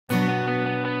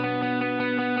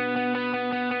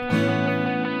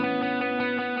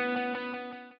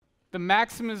the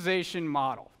maximization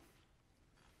model.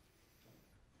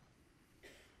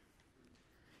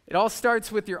 It all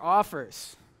starts with your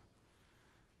offers.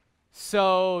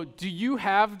 So, do you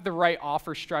have the right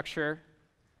offer structure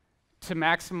to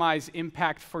maximize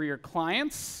impact for your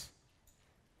clients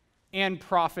and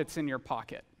profits in your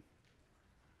pocket?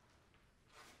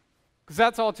 Because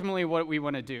that's ultimately what we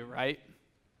want to do, right?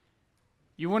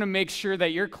 You want to make sure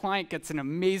that your client gets an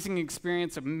amazing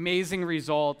experience, amazing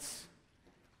results,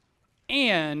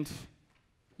 and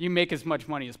you make as much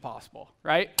money as possible,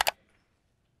 right?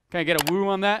 Can I get a woo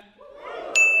on that?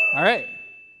 All right.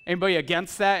 Anybody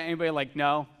against that? Anybody like,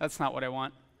 no, that's not what I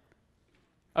want?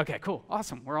 Okay, cool,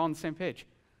 awesome. We're all on the same page.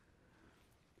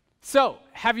 So,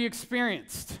 have you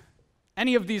experienced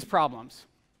any of these problems?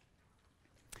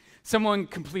 Someone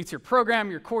completes your program,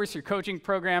 your course, your coaching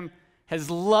program, has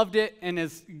loved it and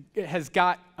has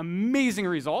got amazing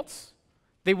results.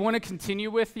 They want to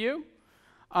continue with you,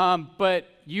 but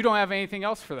you don't have anything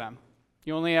else for them.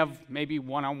 You only have maybe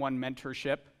one-on-one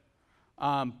mentorship,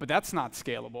 but that's not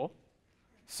scalable.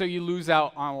 So you lose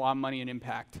out on a lot of money and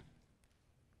impact.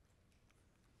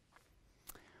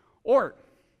 Or,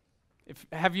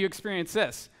 have you experienced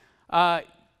this?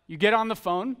 You get on the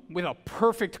phone with a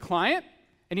perfect client,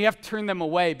 and you have to turn them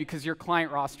away because your client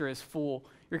roster is full,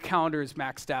 your calendar is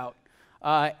maxed out,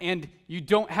 and you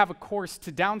don't have a course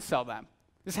to downsell them.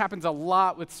 This happens a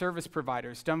lot with service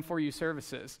providers, done-for-you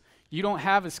services. You don't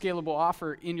have a scalable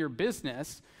offer in your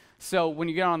business, so when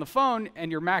you get on the phone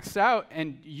and you're maxed out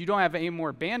and you don't have any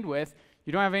more bandwidth,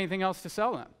 you don't have anything else to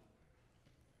sell them.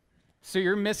 So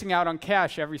you're missing out on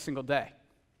cash every single day.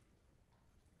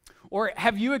 Or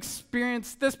have you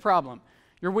experienced this problem?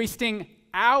 You're wasting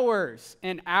hours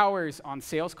and hours on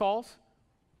sales calls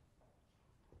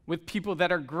with people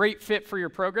that are great fit for your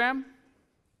program,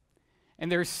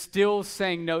 and they're still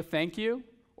saying no thank you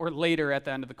or later at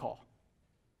the end of the call.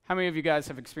 How many of you guys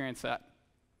have experienced that?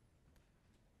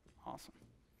 Awesome.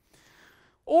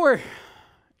 Or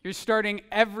you're starting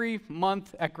every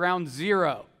month at ground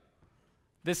zero.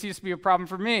 This used to be a problem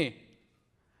for me.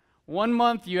 One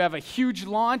month you have a huge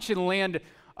launch and land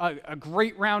a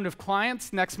great round of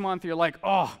clients. Next month you're like,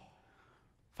 oh,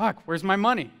 fuck, where's my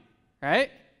money,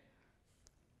 right?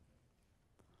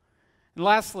 And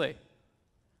lastly,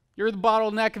 you're the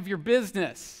bottleneck of your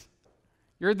business.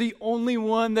 You're the only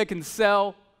one that can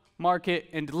sell, market,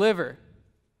 and deliver.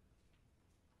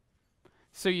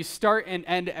 So you start and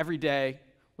end every day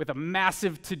with a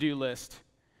massive to-do list,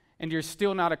 and you're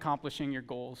still not accomplishing your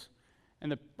goals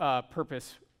and the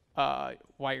purpose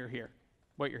why you're here,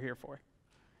 what you're here for.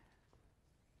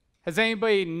 Has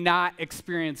anybody not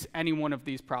experienced any one of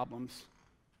these problems?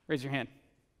 Raise your hand.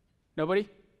 Nobody?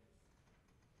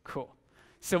 Cool.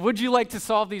 So would you like to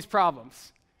solve these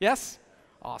problems? Yes?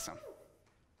 Awesome.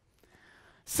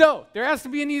 So there has to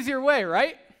be an easier way,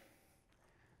 right?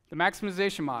 The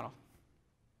maximization model.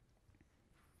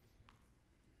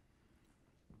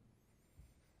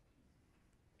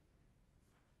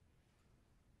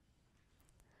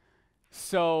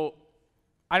 So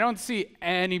I don't see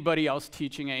anybody else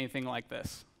teaching anything like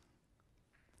this.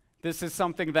 This is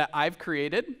something that I've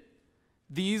created.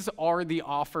 These are the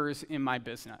offers in my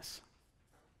business.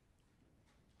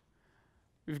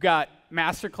 We've got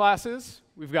master classes,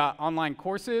 we've got online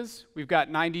courses, we've got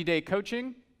 90-day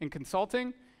coaching and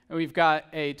consulting, and we've got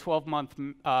a 12-month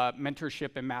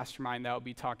mentorship and mastermind that I'll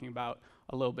be talking about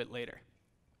a little bit later.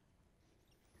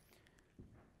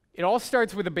 It all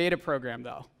starts with a beta program,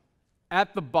 though,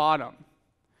 at the bottom.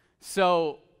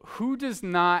 So who does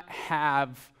not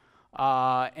have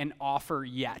an offer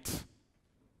yet?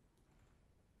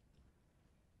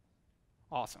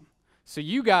 Awesome. So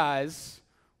you guys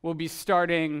will be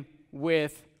starting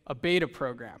with a beta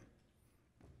program.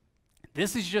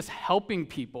 This is just helping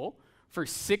people for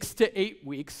 6 to 8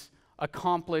 weeks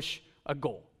accomplish a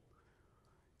goal.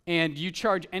 And you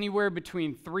charge anywhere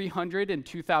between $300 and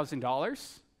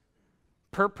 $2,000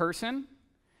 per person,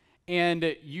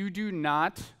 and you do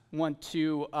not want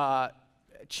to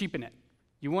cheapen it.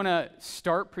 You want to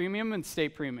start premium and stay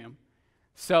premium.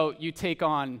 So you take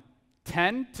on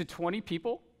 10 to 20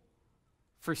 people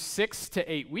for 6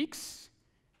 to 8 weeks.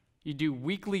 You do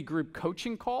weekly group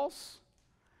coaching calls.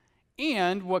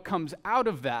 And what comes out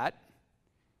of that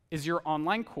is your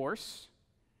online course,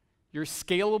 your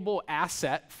scalable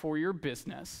asset for your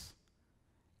business,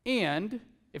 and,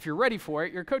 if you're ready for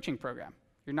it, your coaching program,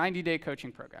 your 90-day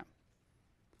coaching program.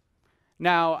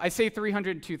 Now, I say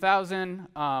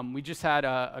 302,000. We just had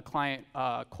a client,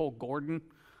 Cole Gordon,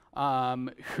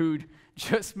 who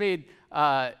just made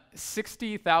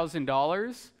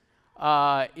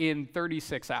 $60,000 in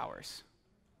 36 hours.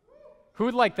 Who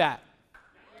would like that?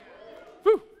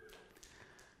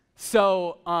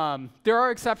 So there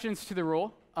are exceptions to the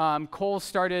rule. Cole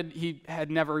started, he had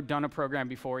never done a program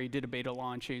before. He did a beta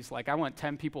launch. He's like, I want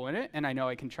 10 people in it, and I know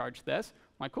I can charge this.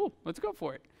 I'm like, cool, let's go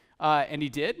for it. And he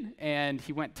did, and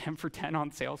he went 10 for 10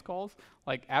 on sales calls,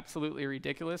 like absolutely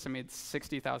ridiculous. I made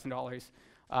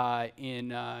 $60,000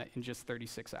 in just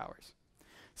 36 hours.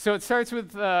 So it starts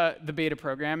with the beta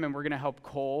program, and we're going to help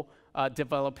Cole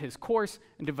develop his course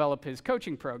and develop his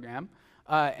coaching program.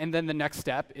 And then the next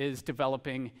step is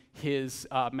developing his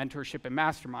mentorship and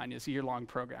mastermind, his year-long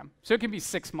program. So it can be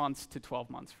 6 months to 12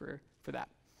 months for that.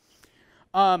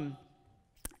 And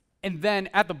then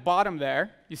at the bottom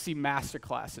there, you see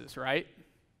masterclasses, right?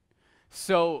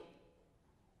 So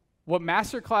what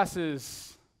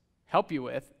masterclasses help you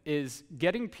with is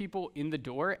getting people in the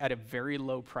door at a very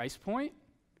low price point,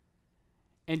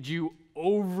 and you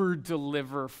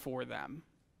over-deliver for them.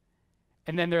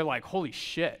 And then they're like, holy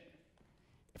shit.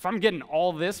 If I'm getting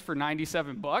all this for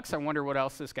 97 bucks, I wonder what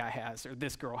else this guy has or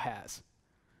this girl has.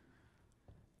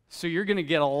 So you're going to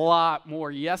get a lot more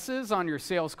yeses on your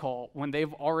sales call when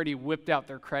they've already whipped out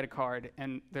their credit card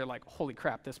and they're like, holy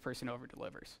crap, this person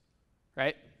over-delivers,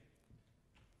 right?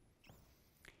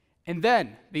 And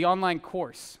then the online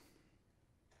course.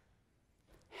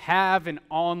 Have an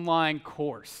online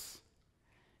course.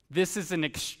 This is an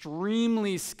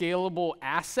extremely scalable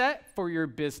asset for your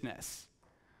business.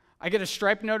 I get a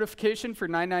Stripe notification for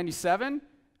 $9.97.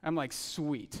 I'm like,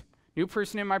 sweet. New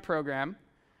person in my program.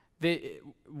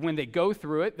 When they go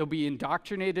through it, they'll be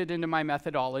indoctrinated into my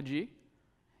methodology.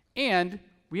 And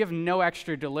we have no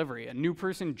extra delivery. A new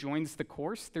person joins the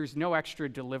course, there's no extra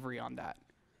delivery on that.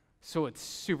 So it's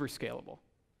super scalable.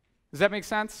 Does that make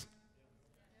sense?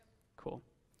 Cool.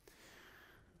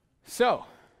 So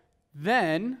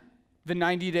then the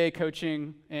 90-day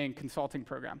coaching and consulting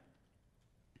program.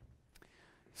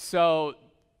 So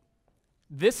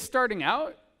this starting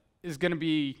out is going to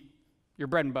be your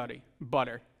bread and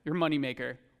butter, your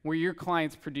moneymaker, where your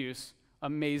clients produce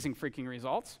amazing freaking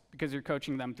results because you're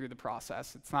coaching them through the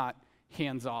process. It's not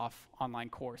hands-off online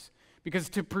course. Because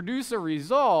to produce a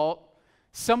result,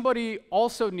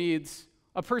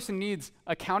 a person needs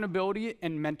accountability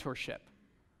and mentorship.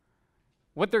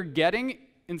 What they're getting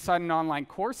inside an online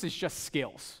course is just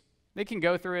skills. They can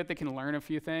go through it, they can learn a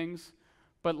few things,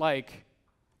 but like,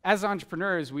 as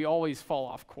entrepreneurs, we always fall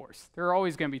off course. There are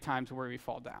always going to be times where we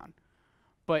fall down.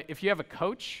 But if you have a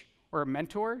coach or a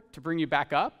mentor to bring you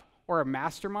back up, or a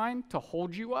mastermind to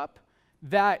hold you up,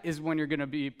 that is when you're going to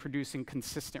be producing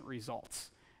consistent results.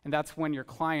 And that's when your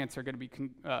clients are going to be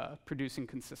producing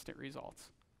consistent results.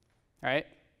 All right?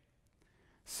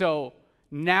 So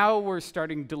now we're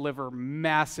starting to deliver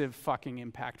massive fucking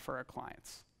impact for our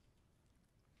clients.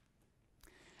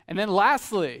 And then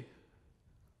lastly,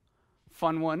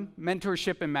 fun one,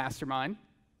 mentorship and mastermind.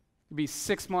 It'll be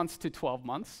 6 months to 12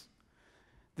 months.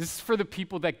 This is for the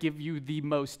people that give you the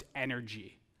most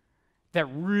energy, that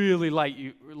really light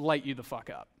you the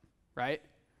fuck up, right?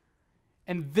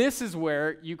 And this is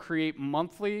where you create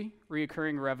monthly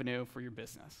recurring revenue for your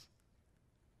business.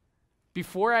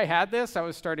 Before I had this, I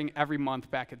was starting every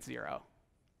month back at zero.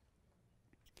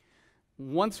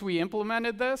 Once we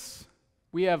implemented this,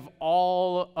 we have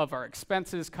all of our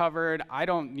expenses covered. I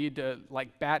don't need to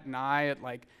bat an eye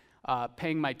at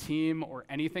paying my team or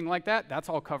anything like that. That's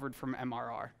all covered from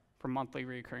MRR, from monthly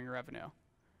recurring revenue.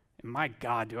 And my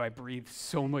God, do I breathe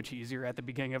so much easier at the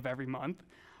beginning of every month.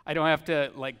 I don't have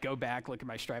to go back, look at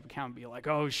my Stripe account and be like,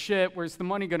 oh shit, where's the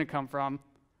money gonna come from,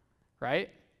 right?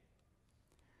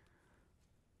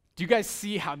 Do you guys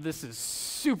see how this is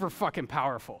super fucking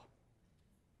powerful?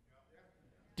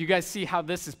 Do you guys see how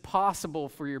this is possible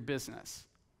for your business?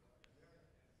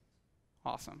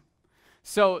 Awesome.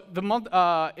 So the month,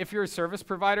 if you're a service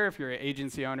provider, if you're an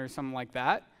agency owner, something like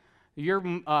that, your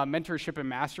mentorship and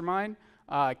mastermind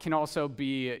can also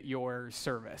be your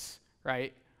service,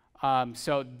 right?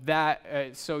 So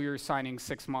you're signing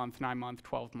 6-month, 9-month,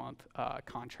 12-month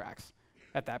contracts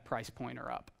at that price point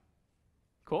or up.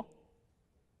 Cool?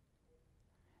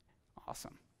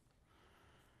 Awesome.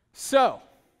 So,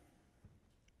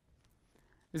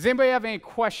 does anybody have any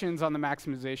questions on the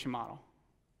maximization model?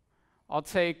 I'll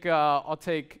take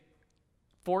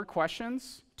 4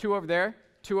 questions. 2 over there,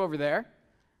 2 over there.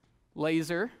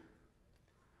 Laser.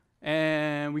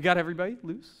 And we got everybody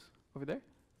loose over there.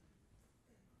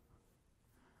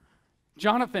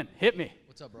 Jonathan, hit me.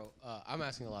 What's up, bro? I'm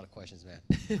asking a lot of questions,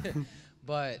 man.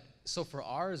 But so for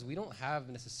ours, we don't have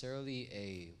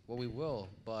necessarily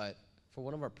but for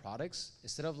one of our products,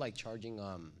 instead of charging,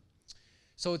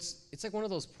 so it's like one of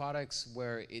those products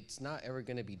where it's not ever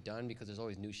gonna be done because there's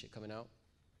always new shit coming out.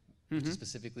 which is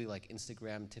specifically like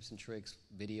Instagram tips and tricks,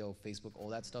 video, Facebook, all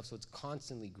that stuff. So it's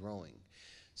constantly growing.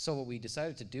 So what we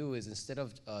decided to do is instead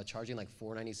of charging like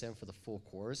 $497 for the full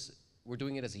course, we're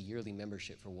doing it as a yearly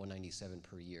membership for $197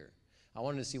 per year. I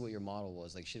wanted to see what your model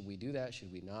was. Like, should we do that?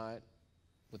 Should we not?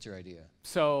 What's your idea?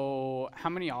 So how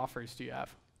many offers do you have?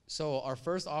 So our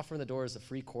first offer in the door is a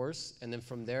free course, and then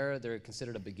from there, they're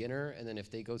considered a beginner, and then if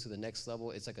they go to the next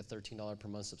level, it's like a $13 per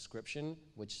month subscription,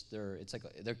 which they're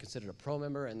considered a pro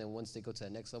member, and then once they go to the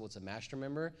next level, it's a master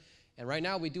member. And right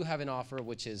now, we do have an offer,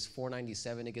 which is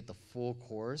 $497 to get the full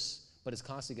course, but it's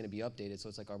constantly going to be updated. So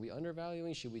it's like, are we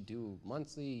undervaluing? Should we do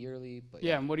monthly, yearly? But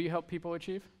yeah, and what do you help people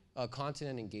achieve? Content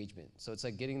and engagement. So it's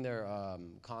like getting their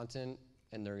content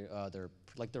and their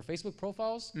Facebook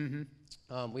profiles.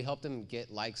 We help them get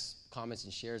likes, comments,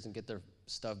 and shares, and get their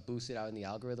stuff boosted out in the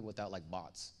algorithm without like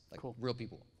bots, like real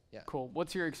people. Yeah. Cool.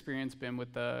 What's your experience been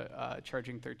with the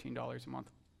charging $13 a month?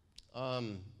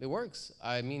 It works.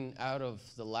 I mean, out of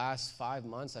the last 5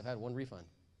 months, I've had 1 refund.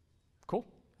 Cool.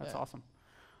 That's awesome.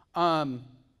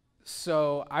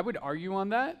 So I would argue on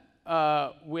that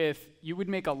with you would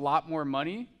make a lot more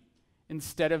money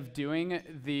instead of doing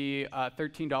the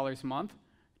 $13 a month,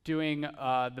 doing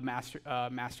the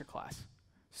master class.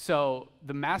 So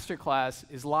the master class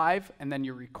is live, and then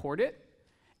you record it,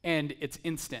 and it's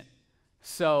instant.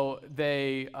 So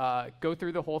they go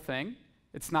through the whole thing.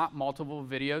 It's not multiple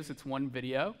videos, it's 1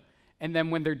 video. And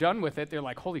then when they're done with it, they're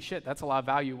like, holy shit, that's a lot of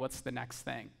value. What's the next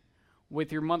thing?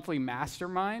 With your monthly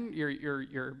mastermind,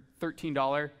 your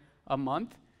 $13 a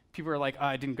month, people are like, oh,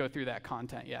 I didn't go through that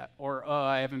content yet, or oh,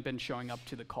 I haven't been showing up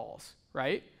to the calls,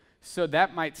 right? So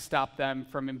that might stop them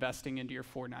from investing into your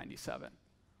 $497.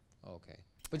 Okay.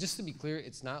 But just to be clear,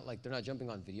 it's not like they're not jumping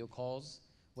on video calls.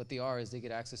 What they are is they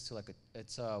get access to like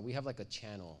we have like a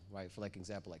channel, right? For like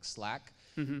example, like Slack.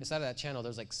 Inside of that channel,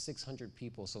 there's like 600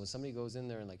 people. So when somebody goes in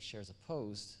there and like shares a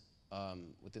post,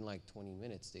 within like 20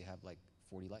 minutes, they have like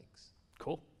 40 likes.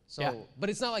 Cool. So, but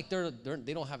it's not like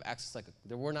they don't have access, like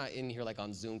we're not in here like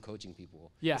on Zoom coaching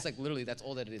people. Yeah. It's like literally that's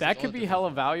all that it is. That could be hella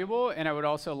valuable, and I would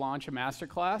also launch a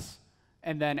masterclass,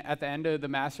 and then at the end of the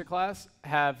masterclass,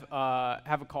 have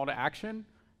a call to action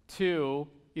to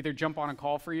either jump on a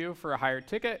call for you for a higher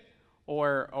ticket,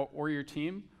 or your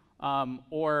team,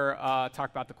 or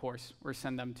talk about the course, or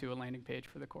send them to a landing page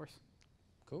for the course.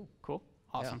 Cool. Cool.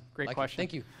 Awesome. Yeah, Great like question.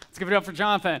 Thank you. Let's give it up for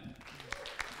Jonathan.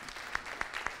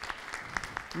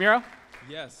 Miro?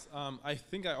 Yes, I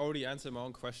think I already answered my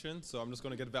own question, so I'm just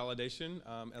going to get validation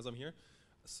as I'm here.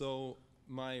 So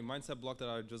my mindset block that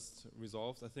I just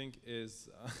resolved, I think, is,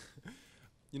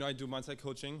 I do mindset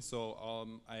coaching,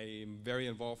 so I'm very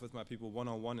involved with my people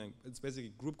one-on-one, and it's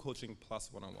basically group coaching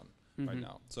plus one-on-one right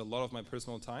now. So a lot of my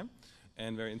personal time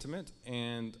and very intimate,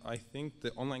 and I think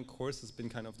the online course has been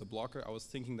kind of the blocker. I was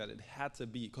thinking that it had to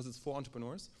be, because it's for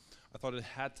entrepreneurs, I thought it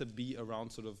had to be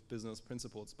around sort of business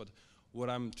principles, but what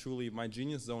I'm truly, my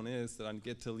genius zone is that I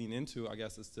get to lean into, I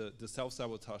guess, is the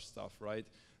self-sabotage stuff, right?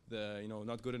 The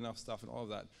not good enough stuff and all of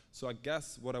that. So I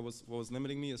guess what was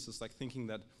limiting me is just like thinking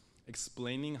that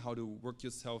explaining how to work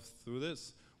yourself through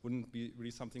this wouldn't be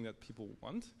really something that people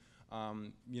want,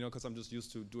 because I'm just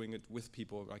used to doing it with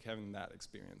people, like having that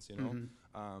experience,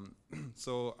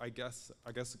 So I guess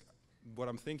what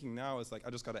I'm thinking now is like I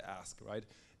just got to ask, right?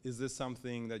 Is this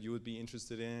something that you would be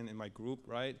interested in my group,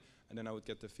 right? And then I would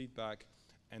get the feedback,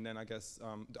 and then I guess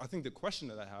I think the question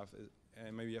that I have,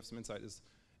 and maybe you have some insight, is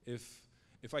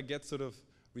if I get sort of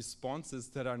responses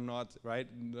that are not right,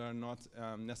 that are not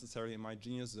necessarily in my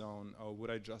genius zone, or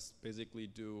would I just basically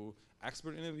do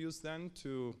expert interviews then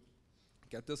to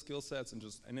get the skill sets and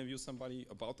just interview somebody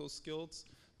about those skills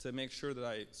to make sure that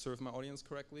I serve my audience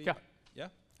correctly? Yeah. Yeah.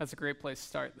 That's a great place to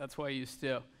start. That's what I used to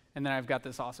do. And then I've got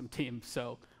this awesome team,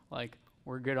 so like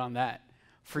we're good on that.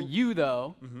 For you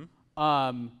though.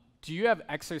 Do you have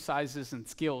exercises and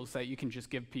skills that you can just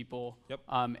give people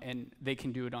and they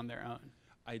can do it on their own?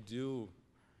 I do.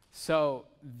 So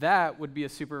that would be a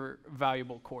super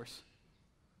valuable course.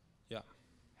 Yeah.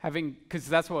 Because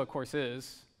that's what a course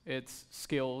is. It's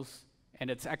skills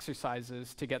and it's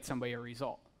exercises to get somebody a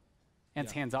result. And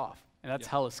it's hands off. And that's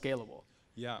hella scalable.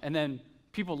 Yeah. And then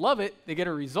people love it. They get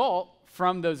a result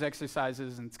from those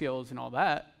exercises and skills and all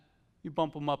that. You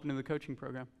bump them up into the coaching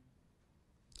program.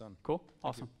 Done. Cool.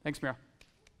 Awesome. Thanks, Miro.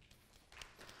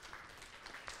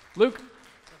 Luke.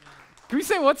 Can we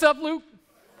say what's up, Luke?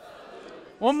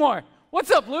 One more.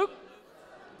 What's up, Luke?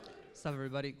 What's up,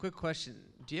 everybody? Quick question.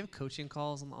 Do you have coaching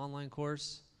calls on the online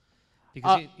course?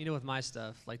 Because with my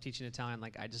stuff, like teaching Italian,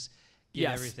 like I just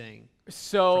get everything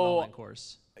from online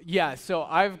course. Yeah, so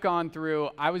I've gone through,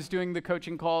 I was doing the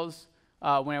coaching calls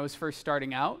when I was first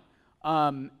starting out.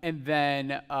 And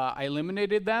then I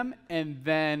eliminated them, and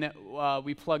then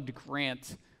we plugged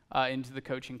Grant into the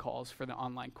coaching calls for the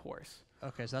online course.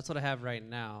 Okay, so that's what I have right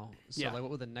now. So Yeah. like, what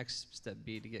would the next step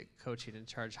be to get coaching and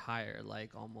charge higher,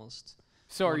 like almost?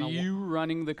 So are you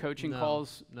running the coaching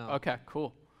calls? No. Okay,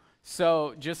 cool.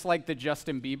 So just like the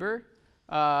Justin Bieber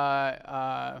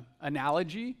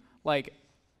analogy, like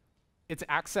it's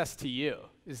access to you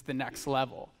is the next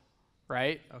level,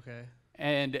 right? Okay.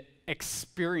 And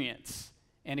experience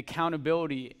and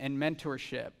accountability and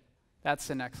mentorship, that's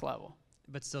the next level.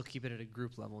 But still keep it at a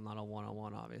group level, not a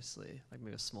one-on-one, obviously. Like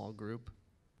maybe a small group.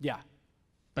 Yeah.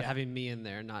 But having me in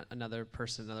there, not another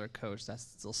person, another coach, that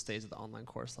still stays at the online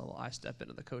course level. I step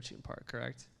into the coaching part,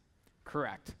 correct?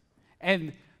 Correct.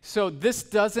 And so this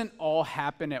doesn't all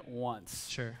happen at once.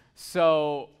 Sure.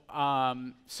 So,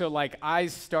 so like I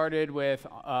started with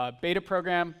a beta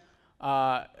program,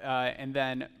 and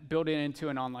then built it into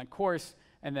an online course,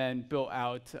 and then built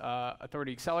out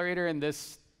Authority Accelerator, and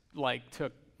this like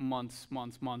took months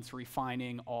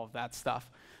refining all of that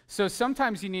stuff. So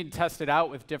sometimes you need to test it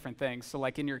out with different things. So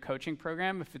like in your coaching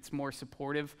program, if it's more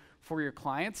supportive for your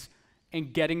clients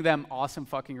and getting them awesome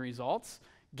fucking results,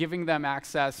 giving them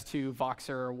access to Voxer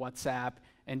or WhatsApp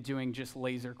and doing just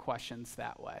laser questions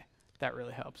that way, that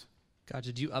really helps.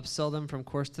 Gotcha. Do you upsell them from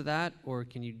course to that, or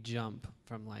can you jump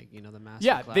from like, the master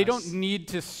Yeah, class? they don't need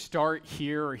to start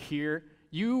here or here.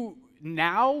 You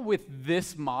now with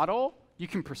this model, you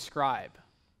can prescribe.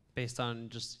 Based on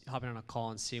just hopping on a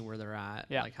call and seeing where they're at,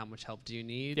 like how much help do you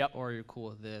need, or you're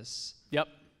cool with this? Yep.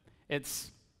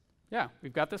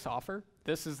 We've got this offer.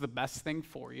 This is the best thing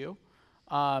for you.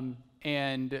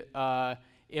 And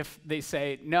if they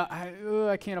say, no,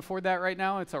 I can't afford that right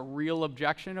now, it's a real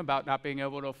objection about not being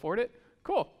able to afford it,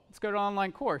 cool, let's go to an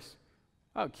online course.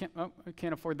 I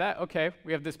can't afford that. Okay,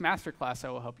 we have this masterclass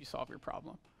that will help you solve your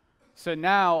problem. So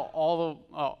now, all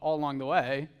along the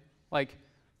way, like,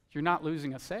 you're not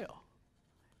losing a sale.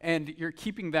 And you're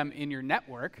keeping them in your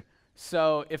network.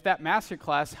 So if that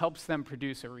masterclass helps them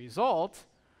produce a result,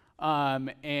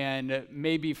 and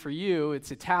maybe for you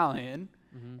it's Italian,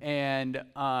 and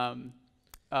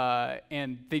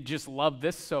they just love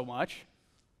this so much,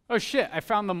 oh shit, I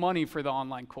found the money for the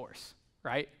online course,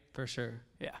 right? For sure.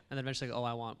 Yeah. And then eventually,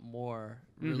 I want more.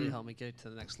 Really help me get to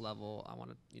the next level. I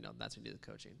want to, that's when you do the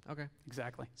coaching. Okay.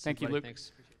 Exactly. So Thank you, buddy, Luke.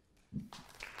 Thanks.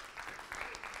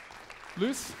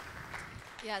 Luce?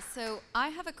 Yeah, so I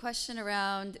have a question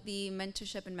around the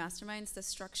mentorship and masterminds, the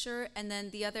structure, and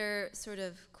then the other sort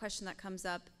of question that comes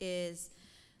up is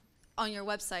on your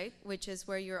website, which is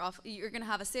where you're going to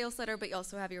have a sales letter, but you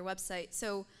also have your website.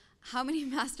 So how many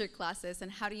master classes, and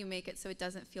how do you make it so it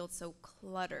doesn't feel so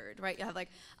cluttered, right? You have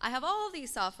I have all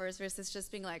these offers versus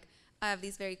just being like, I have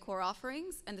these very core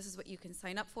offerings, and this is what you can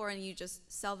sign up for, and you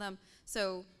just sell them.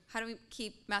 So how do we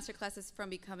keep master classes from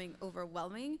becoming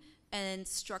overwhelming and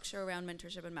structure around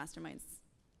mentorship and masterminds?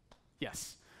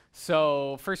 Yes.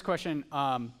 So first question,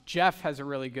 Jeff has a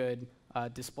really good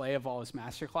display of all his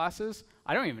master classes.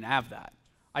 I don't even have that.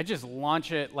 I just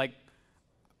launch it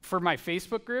for my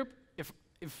Facebook group.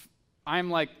 If I'm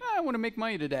like, I want to make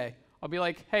money today, I'll be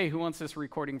like, hey, who wants this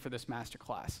recording for this master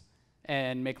class?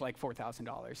 And make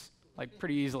 $4,000,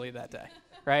 pretty easily that day,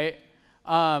 right?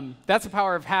 That's the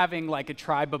power of having a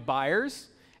tribe of buyers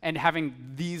and having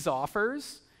these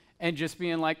offers and just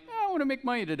being like, I want to make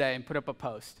money today and put up a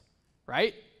post,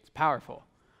 right? It's powerful.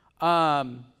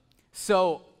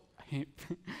 So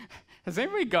has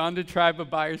anybody gone to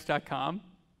tribeofbuyers.com?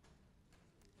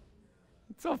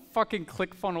 It's a fucking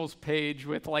ClickFunnels page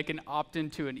with an opt-in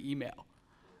to an email.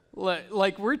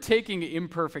 We're taking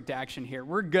imperfect action here.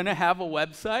 We're going to have a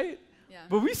website,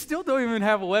 but we still don't even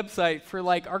have a website for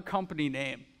our company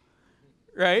name,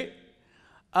 right?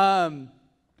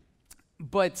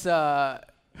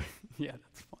 Yeah,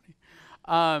 that's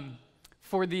funny.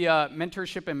 For the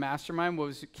mentorship and mastermind,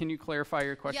 can you clarify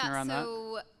your question around that?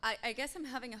 So I guess I'm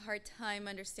having a hard time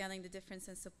understanding the difference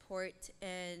in support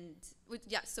and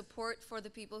support for the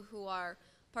people who are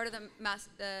part of the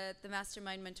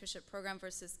mastermind mentorship program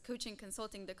versus coaching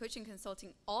consulting. The coaching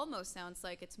consulting almost sounds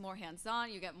like it's more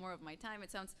hands-on. You get more of my time.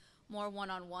 It sounds more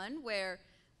one-on-one, where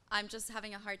I'm just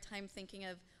having a hard time thinking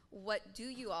of what do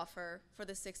you offer for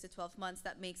the 6 to 12 months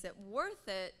that makes it worth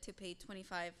it to pay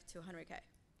 25 to 100K?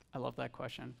 I love that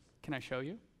question. Can I show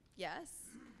you? Yes.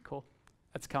 Cool.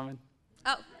 That's coming.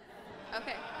 Oh,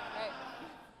 okay. All right.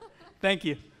 Thank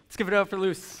you. Let's give it up for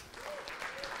Luce.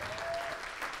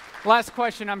 Last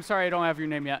question. I'm sorry I don't have your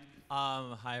name yet.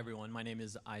 Hi, everyone. My name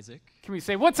is Isaac. Can we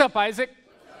say, what's up, Isaac?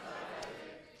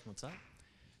 What's up?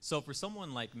 So for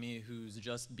someone like me who's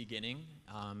just beginning,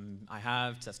 I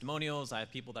have testimonials, I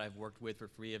have people that I've worked with for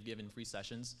free, I've given free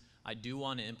sessions. I do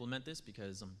want to implement this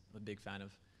because I'm a big fan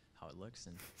of how it looks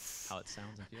and how it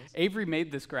sounds and feels. Avery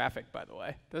made this graphic, by the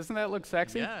way. Doesn't that look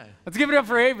sexy? Yeah. Let's give it up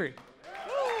for Avery.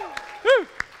 Woo!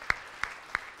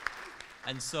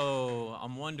 And so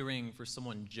I'm wondering, for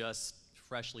someone just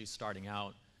freshly starting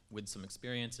out with some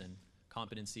experience and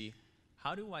competency,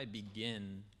 how do I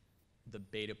begin the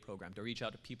beta program? To reach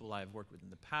out to people I've worked with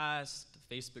in the past, the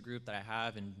Facebook group that I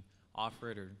have and offer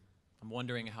it, or I'm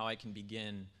wondering how I can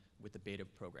begin with the beta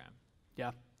program.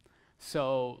 Yeah.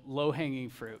 So low-hanging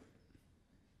fruit.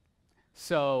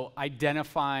 So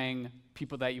identifying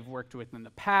people that you've worked with in the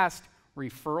past,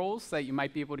 referrals that you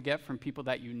might be able to get from people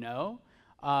that you know,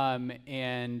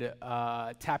 and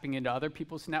tapping into other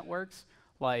people's networks.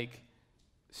 Like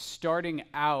starting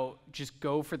out, just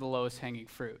go for the lowest hanging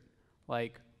fruit.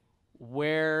 Like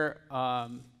where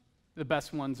the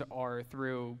best ones are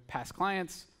through past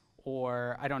clients,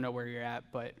 or I don't know where you're at,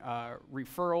 but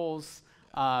referrals.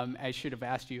 I should have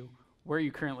asked you, where are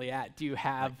you currently at? Do you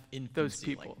have those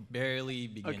people? Like barely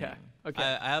beginning.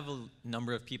 Okay. I have a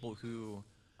number of people who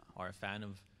are a fan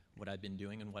of what I've been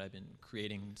doing and what I've been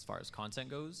creating as far as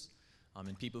content goes,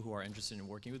 and people who are interested in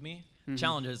working with me.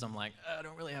 Challenge is I'm like, I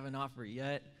don't really have an offer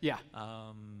yet. Yeah.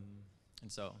 And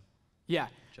so. Yeah.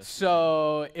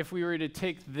 So if we were to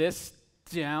take this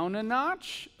down a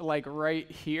notch, like right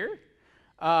here,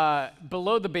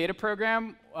 below the beta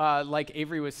program, like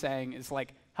Avery was saying, is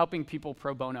like helping people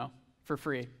pro bono for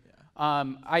free.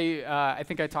 Yeah. I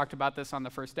think I talked about this on the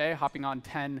first day, hopping on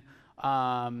 10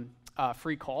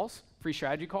 free calls, free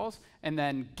strategy calls, and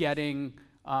then getting,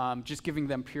 just giving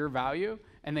them pure value,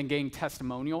 and then getting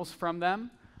testimonials from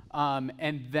them,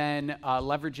 and then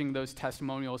leveraging those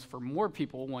testimonials for more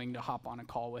people wanting to hop on a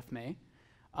call with me,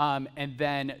 and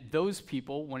then those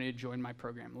people wanting to join my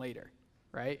program later,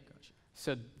 right? Gotcha.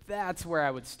 So that's where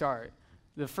I would start.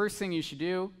 The first thing you should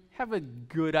do, have a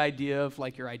good idea of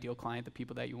like your ideal client, the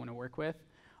people that you want to work with,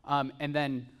 and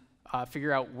then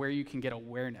figure out where you can get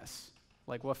awareness.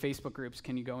 Like what Facebook groups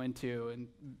can you go into and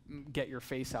get your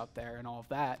face out there and all of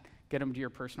that, get them to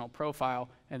your personal profile,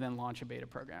 and then launch a beta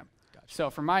program. Gotcha. So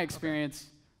from my experience,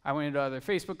 I went into other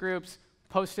Facebook groups,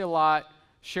 posted a lot,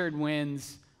 shared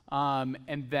wins,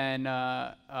 and then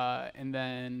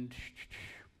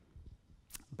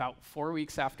about 4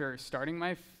 weeks after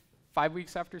starting 5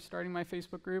 weeks after starting my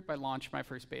Facebook group, I launched my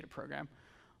first beta program.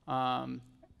 It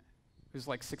was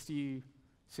like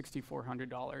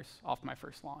 $6,400 off my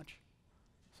first launch.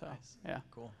 So, nice. Yeah.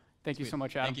 Cool. Thank you so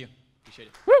much, Adam. Thank you. Appreciate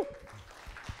it. Woo!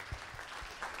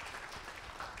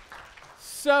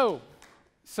 So,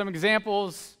 some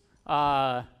examples.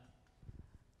 Rob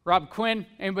Quinn.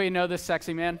 Anybody know this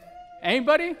sexy man?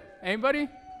 Anybody? Anybody?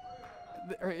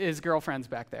 His girlfriend's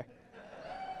back there.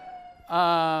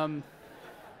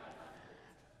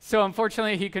 So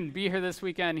unfortunately, he couldn't be here this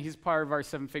weekend. He's part of our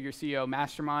 7-figure CEO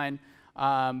mastermind.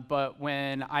 But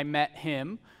when I met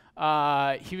him,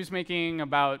 he was making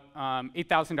about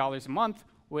 $8,000 a month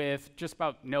with just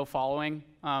about no following.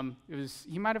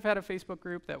 He might have had a Facebook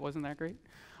group that wasn't that great.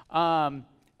 And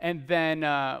then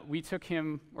we took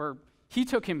him, or he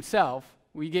took himself,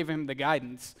 we gave him the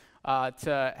guidance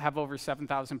to have over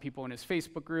 7,000 people in his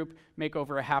Facebook group, make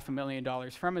over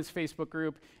 $500,000 from his Facebook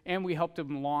group, and we helped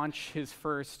him launch his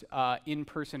first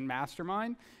in-person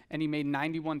mastermind, and he made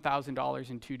 $91,000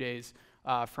 in 2 days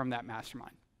from that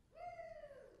mastermind.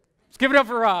 Let's give it up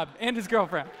for Rob and his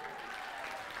girlfriend.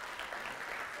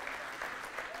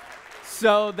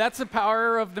 So that's the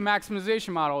power of the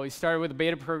maximization model. He started with a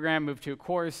beta program, moved to a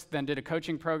course, then did a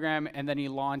coaching program, and then he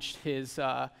launched his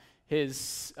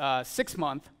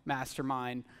 6-month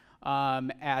mastermind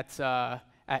at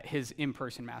his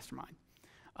in-person mastermind.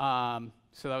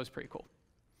 So that was pretty cool.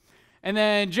 And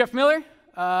then Jeff Miller,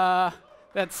 that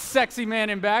sexy man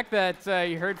in back that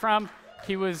you heard from,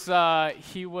 he was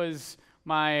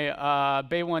my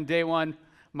Bay One Day One,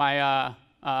 my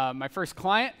first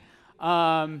client.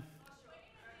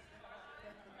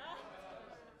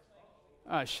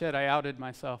 Oh shit, I outed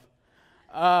myself.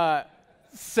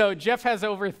 So Jeff has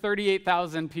over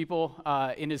 38,000 people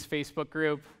in his Facebook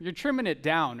group. You're trimming it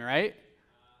down, right?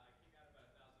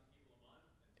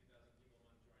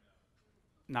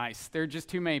 Nice. There are just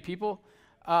too many people.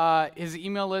 His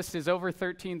email list is over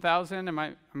 13,000. Am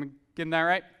I getting that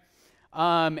right?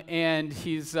 And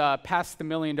he's passed the $1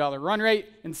 million run rate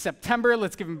in September.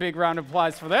 Let's give him a big round of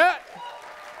applause for that.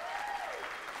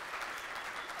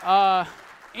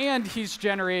 And he's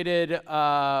generated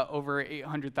over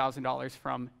 $800,000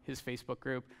 from his Facebook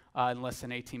group in less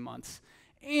than 18 months.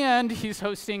 And he's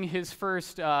hosting his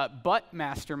first butt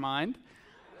mastermind.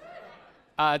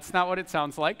 It's not what it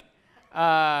sounds like.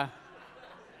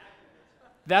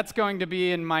 That's going to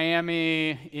be in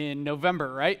Miami in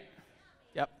November, right?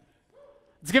 Yep.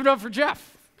 Let's give it up for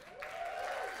Jeff.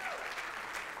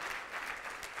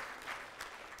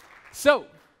 So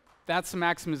that's the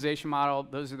maximization model.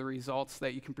 Those are the results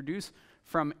that you can produce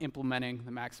from implementing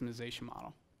the maximization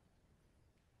model.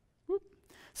 Whoop.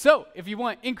 So if you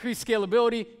want increased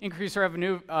scalability, increased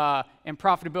revenue and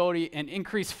profitability, and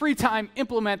increased free time,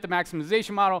 implement the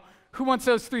maximization model. Who wants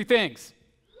those three things?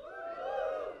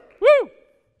 Woo!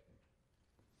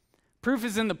 Proof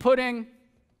is in the pudding.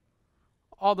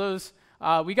 All those.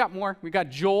 We got more. We got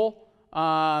Joel.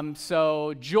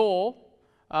 So Joel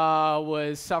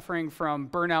was suffering from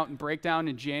burnout and breakdown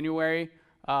in January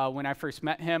when I first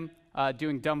met him,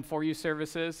 doing Dumb For You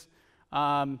services.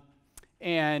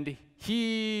 And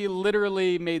he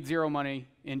literally made zero money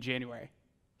in January.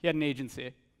 He had an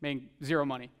agency, made zero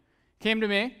money. Came to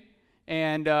me,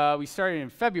 and we started in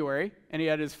February, and he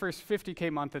had his first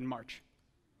 50K month in March.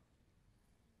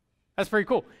 That's pretty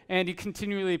cool. And he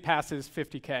continually passes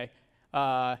 50K,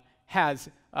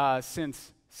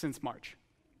 since March.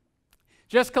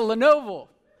 Jessica Lenovo.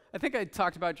 I think I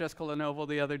talked about Jessica Lenovo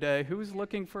the other day. Who was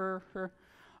looking for her?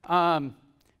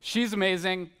 She's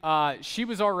amazing. She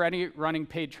was already running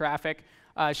paid traffic.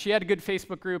 She had a good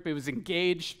Facebook group. It was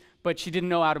engaged, but she didn't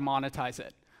know how to monetize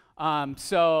it. I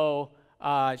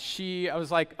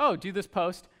was like, oh, do this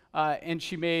post. And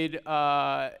she made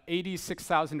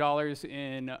 $86,000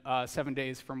 in 7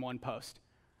 days from one post.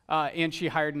 And she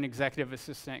hired an executive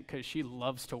assistant because she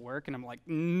loves to work. And I'm like,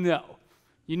 no,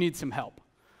 you need some help.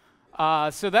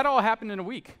 So that all happened in a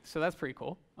week. So that's pretty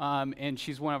cool. And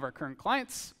she's one of our current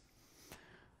clients.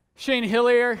 Shane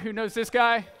Hillier, who knows this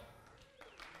guy?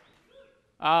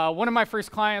 One of my first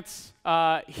clients,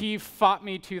 he fought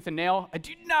me tooth and nail. I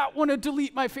do not want to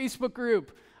delete my Facebook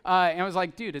group. And I was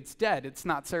like, dude, it's dead. It's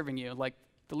not serving you. Like,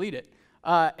 delete it.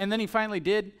 And then he finally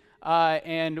did.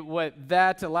 And what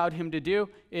that allowed him to do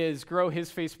is grow his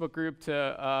Facebook group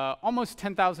to almost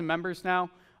 10,000 members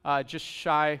now, just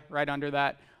shy, right under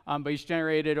that. But he's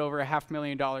generated over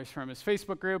 $500,000 from his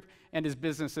Facebook group, and his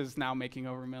business is now making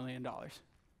over $1 million.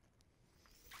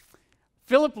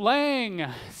 Philip Lang.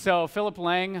 So Philip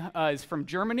Lang is from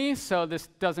Germany, so this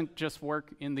doesn't just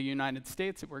work in the United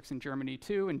States, it works in Germany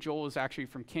too, and Joel is actually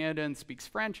from Canada and speaks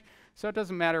French, so it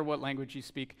doesn't matter what language you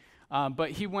speak.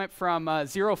 But he went from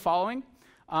 0 following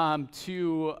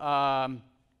to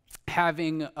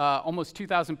having almost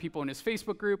 2,000 people in his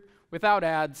Facebook group without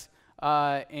ads,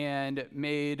 and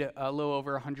made a little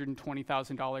over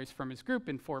 $120,000 from his group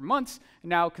in 4 months, and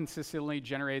now consistently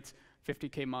generates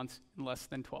 50K months in less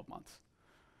than 12 months.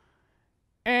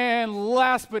 And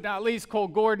last but not least, Cole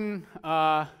Gordon.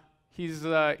 He's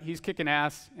kicking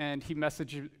ass, and he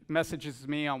messages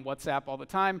me on WhatsApp all the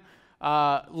time.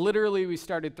 Literally, we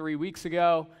started 3 weeks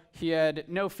ago. He had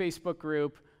no Facebook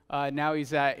group. Now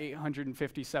he's at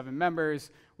 857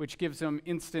 members, which gives him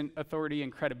instant authority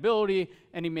and credibility,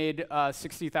 and he made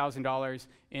 $60,000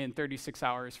 in 36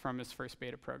 hours from his first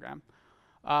beta program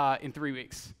in 3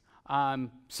 weeks.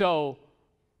 So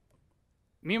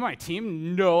me and my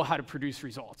team know how to produce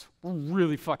results. We're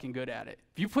really fucking good at it.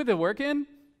 If you put the work in,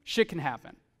 shit can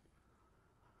happen.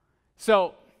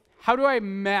 So how do I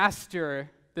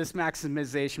master this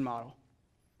maximization model?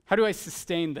 How do I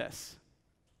sustain this?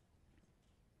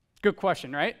 Good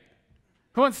question, right?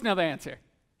 Who wants to know the answer?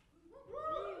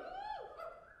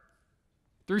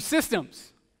 Through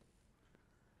systems.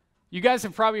 You guys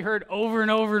have probably heard over and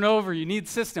over and over, you need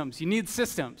systems, you need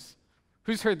systems.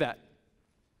 Who's heard that?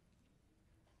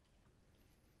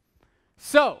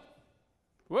 So,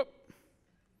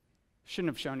 shouldn't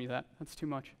have shown you that. That's too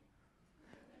much.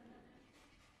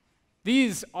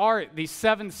 These are the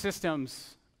 7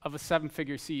 systems of a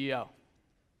 7-figure CEO.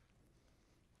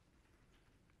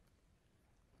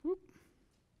 Whoop.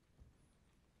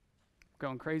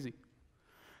 Going crazy.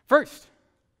 First,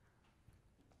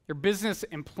 your business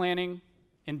and planning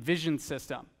and vision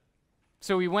system.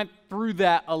 So we went through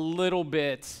that a little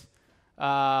bit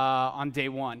on day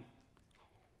 1.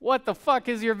 What the fuck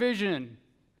is your vision?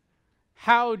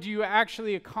 How do you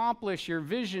actually accomplish your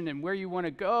vision and where you want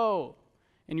to go?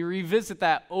 And you revisit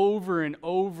that over and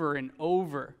over and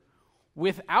over.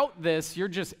 Without this, you're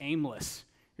just aimless.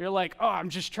 You're like, oh, I'm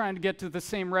just trying to get to the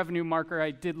same revenue marker I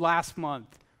did last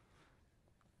month.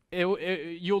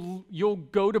 You'll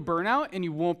go to burnout, and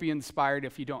you won't be inspired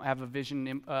if you don't have a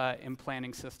vision and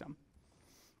planning system.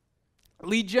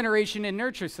 Lead generation and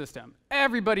nurture system.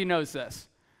 Everybody knows this.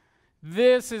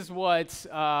 This is what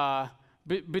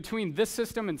between this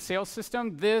system and sales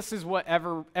system, this is what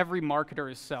every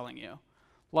marketer is selling you.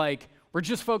 Like, we're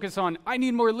just focused on, I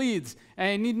need more leads, and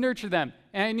I need to nurture them,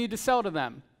 and I need to sell to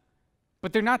them.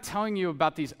 But they're not telling you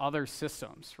about these other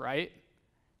systems, right?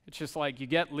 It's just like you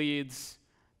get leads,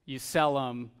 you sell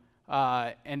them,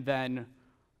 and then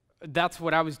that's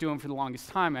what I was doing for the longest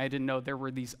time. I didn't know there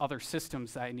were these other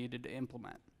systems that I needed to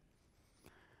implement.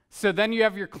 So then you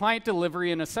have your client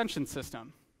delivery and ascension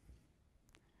system.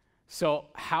 So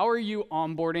how are you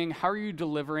onboarding, how are you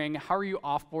delivering, how are you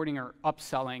offboarding or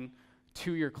upselling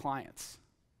to your clients?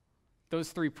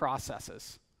 Those three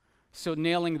processes. So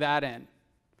nailing that in.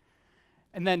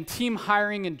 And then team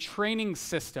hiring and training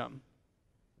system.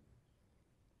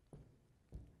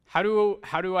 How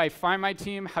do I find my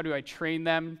team? How do I train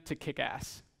them to kick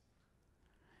ass?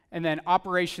 And then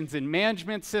operations and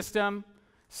management system.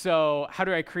 So how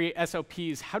do I create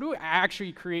SOPs? How do I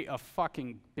actually create a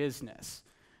fucking business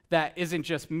that isn't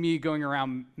just me going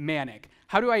around manic?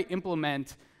 How do I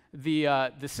implement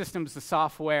the systems, the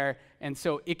software, and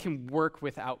so it can work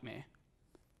without me?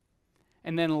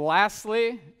 And then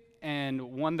lastly, and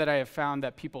one that I have found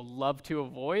that people love to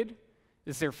avoid,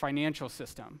 is their financial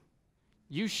system.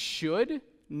 You should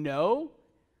know,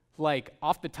 like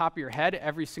off the top of your head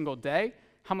every single day,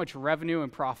 how much revenue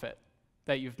and profit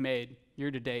that you've made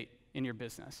year to date in your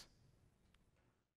business.